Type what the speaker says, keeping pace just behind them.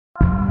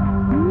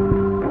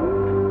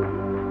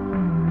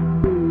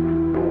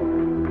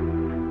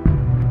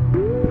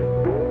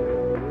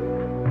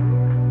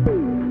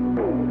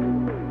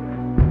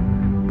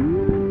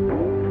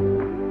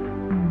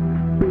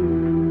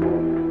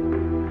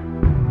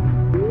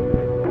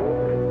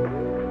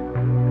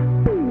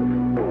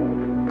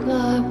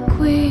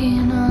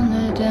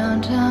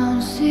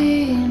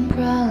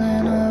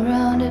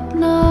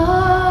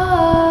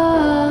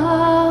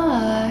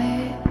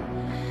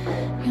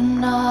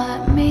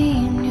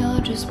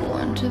just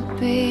born to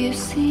be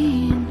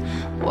seen,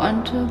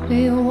 born to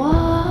be wild.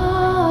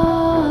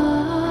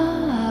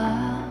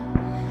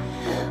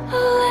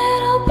 A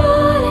little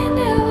body,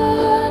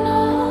 never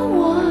know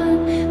one.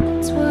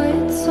 That's why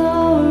it's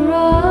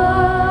alright.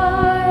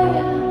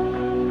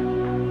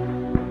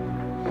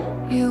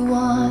 You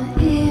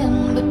want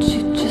in, but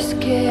you just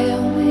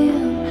can't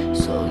win,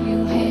 so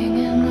you hang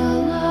in the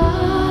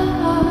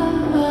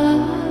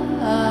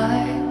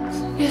lights.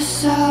 You're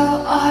so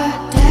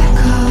Art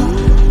Deco,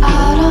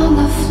 out on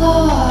the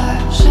floor,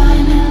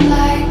 shining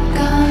like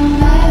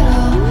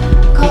gunmetal,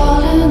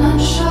 golden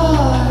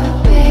unsure.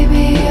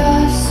 Baby,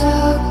 you're so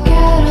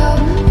ghetto,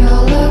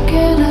 you're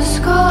looking to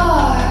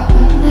score.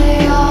 When they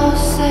all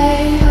say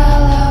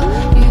hello,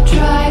 you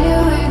try to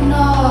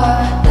ignore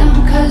them,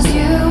 'cause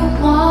you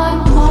want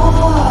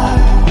more.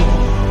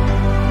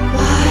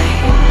 Why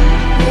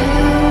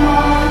you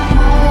want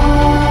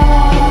more?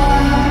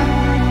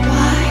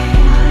 Why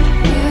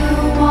you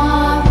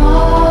want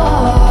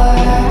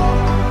more?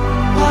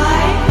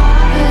 Why?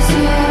 'Cause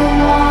you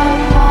want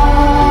more.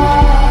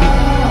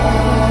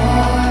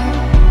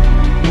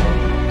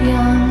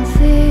 Young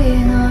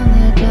thing on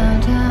the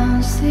downtown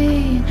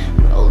scene,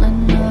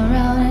 rolling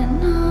around at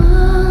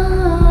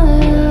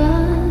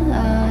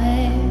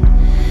night.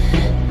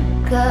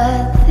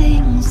 Got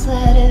things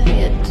that have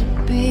yet to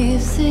be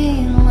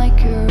seen, like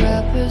your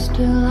rapper's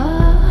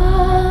delight.